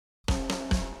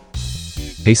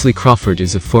Hasely Crawford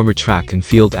is a former track and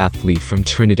field athlete from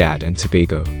Trinidad and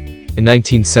Tobago. In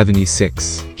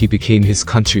 1976, he became his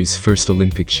country's first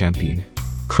Olympic champion.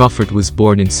 Crawford was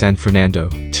born in San Fernando,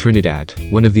 Trinidad,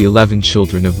 one of the 11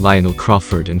 children of Lionel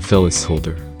Crawford and Phyllis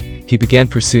Holder. He began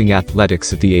pursuing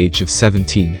athletics at the age of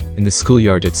 17, in the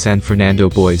schoolyard at San Fernando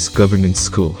Boys Government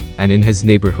School, and in his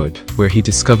neighborhood, where he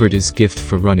discovered his gift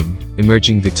for running,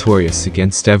 emerging victorious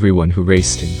against everyone who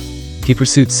raced him. He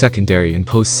pursued secondary and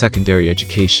post-secondary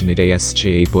education at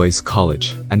ASJA Boys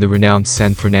College, and the renowned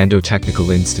San Fernando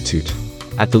Technical Institute.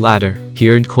 At the latter,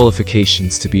 he earned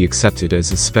qualifications to be accepted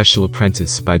as a special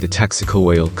apprentice by the Texaco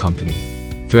Oil Company.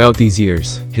 Throughout these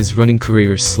years, his running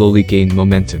career slowly gained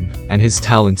momentum, and his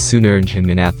talent soon earned him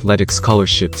an athletic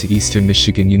scholarship to Eastern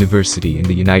Michigan University in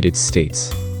the United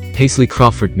States. Hasely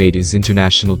Crawford made his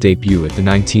international debut at the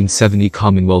 1970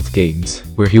 Commonwealth Games,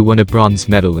 where he won a bronze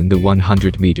medal in the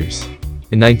 100 meters.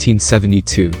 In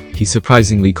 1972, he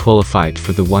surprisingly qualified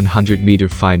for the 100-meter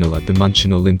final at the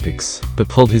Munchen Olympics, but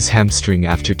pulled his hamstring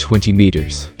after 20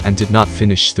 meters, and did not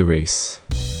finish the race.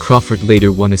 Crawford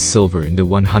later won a silver in the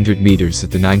 100 meters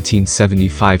at the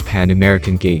 1975 Pan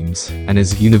American Games, and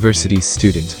as a university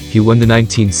student, he won the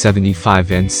 1975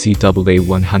 NCAA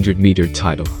 100-meter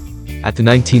title. At the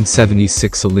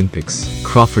 1976 Olympics,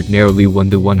 Crawford narrowly won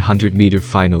the 100-meter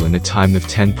final in a time of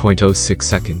 10.06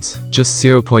 seconds, just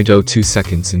 0.02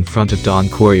 seconds in front of Don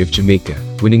Corey of Jamaica,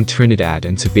 winning Trinidad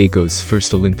and Tobago's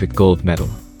first Olympic gold medal.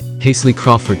 Hasely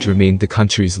Crawford remained the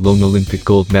country's lone Olympic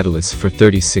gold medalist for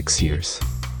 36 years.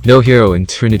 No hero in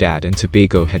Trinidad and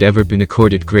Tobago had ever been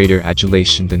accorded greater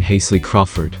adulation than Hasely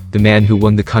Crawford, the man who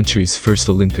won the country's first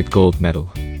Olympic gold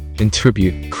medal. In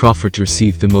tribute, Crawford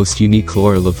received the most unique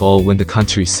laurel of all when the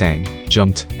country sang,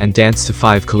 jumped, and danced to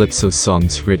 5 calypso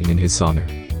songs written in his honor.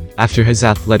 After his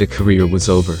athletic career was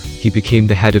over, he became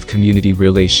the head of community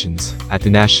relations at the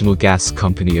National Gas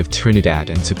Company of Trinidad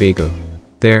and Tobago.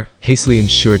 There, Hasely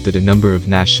ensured that a number of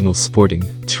national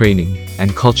sporting, training,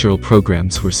 and cultural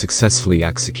programs were successfully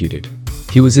executed.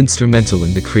 He was instrumental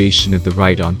in the creation of the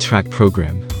Right on Track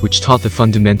program, which taught the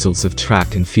fundamentals of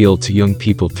track and field to young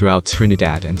people throughout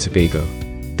Trinidad and Tobago.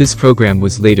 This program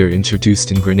was later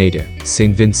introduced in Grenada,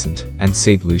 St. Vincent, and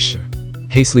St. Lucia.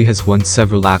 Hasely has won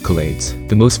several accolades,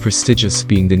 the most prestigious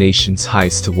being the nation's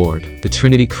highest award, the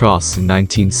Trinity Cross in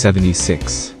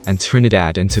 1976, and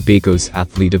Trinidad and Tobago's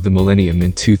Athlete of the Millennium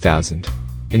in 2000.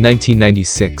 In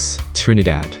 1996,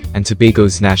 Trinidad and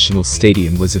Tobago's national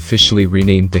stadium was officially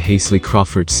renamed the Hasely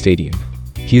Crawford Stadium.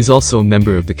 He is also a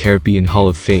member of the Caribbean Hall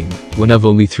of Fame, one of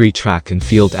only 3 track and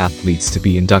field athletes to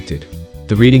be inducted.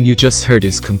 The reading you just heard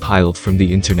is compiled from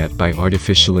the internet by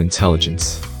artificial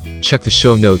intelligence. Check the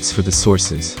show notes for the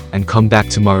sources, and come back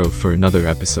tomorrow for another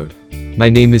episode. My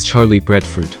name is Charlie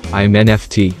Bradford, I am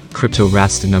NFT, Crypto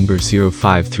Rasta number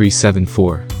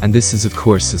 05374, and this is of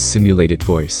course a simulated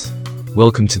voice.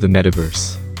 Welcome to the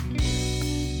metaverse.